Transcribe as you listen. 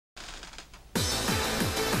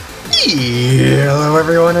Hello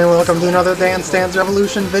everyone and welcome to another Dance Dance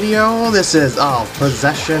Revolution video. This is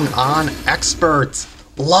Possession on Expert.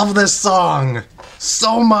 Love this song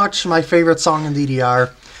so much, my favorite song in DDR.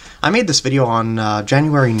 I made this video on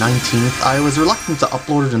January 19th. I was reluctant to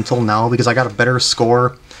upload it until now because I got a better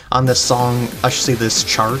score on this song, I should say this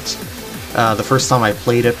chart, the first time I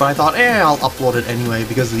played it, but I thought, I'll upload it anyway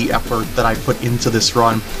because of the effort that I put into this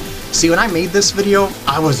run. See, when I made this video,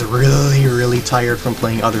 I was really tired from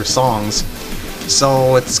playing other songs.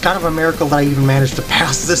 So it's kind of a miracle that I even managed to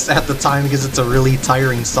pass this at the time because it's a really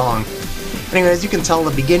tiring song. Anyway, as you can tell,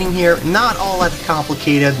 the beginning here, not all that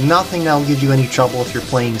complicated, nothing that'll give you any trouble if you're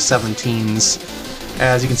playing 17s.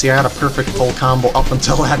 As you can see, I had a perfect full combo up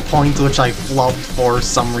until that point, which I flubbed for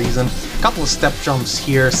some reason. A couple of step jumps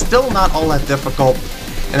here, still not all that difficult.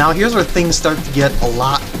 And now here's where things start to get a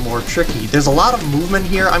lot more tricky. There's a lot of movement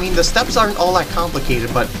here. I mean, the steps aren't all that complicated,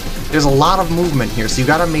 but there's a lot of movement here, so you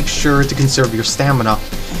gotta make sure to conserve your stamina.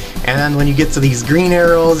 And then when you get to these green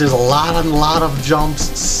arrows, there's a lot of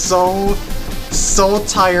jumps. So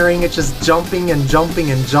tiring. It's just jumping and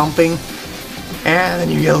jumping and jumping. And then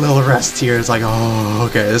you get a little rest here. It's like, oh,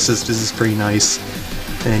 okay, this is pretty nice.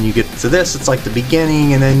 And then you get to this, it's like the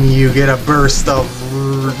beginning, and then you get a burst of,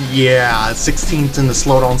 16th in the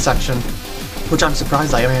slowdown section, which I'm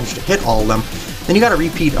surprised I managed to hit all of them. Then you got a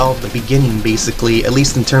repeat of the beginning, basically, at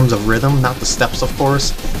least in terms of rhythm, not the steps, of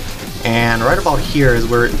course. And right about here is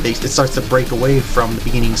where it starts to break away from the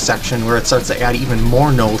beginning section, where it starts to add even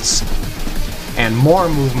more notes and more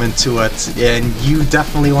movement to it, and you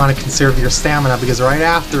definitely want to conserve your stamina, because right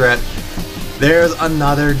after it, there's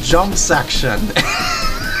another jump section.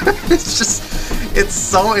 It's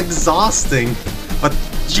so exhausting, but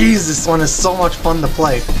jeez, this one is so much fun to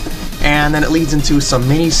play. And then it leads into some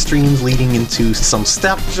mini streams leading into some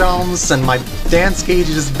step jumps, and my dance gauge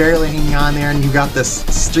is just barely hanging on there, and you got this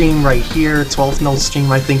stream right here, 12th note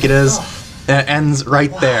stream I think it is, and it ends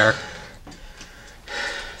right there.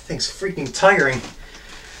 Thing's freaking tiring.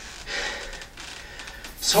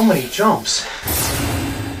 So many jumps.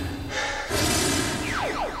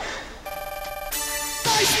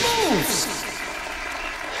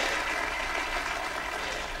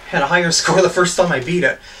 Had a higher score the first time I beat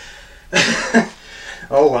it.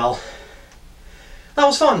 Oh well. That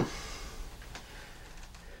was fun.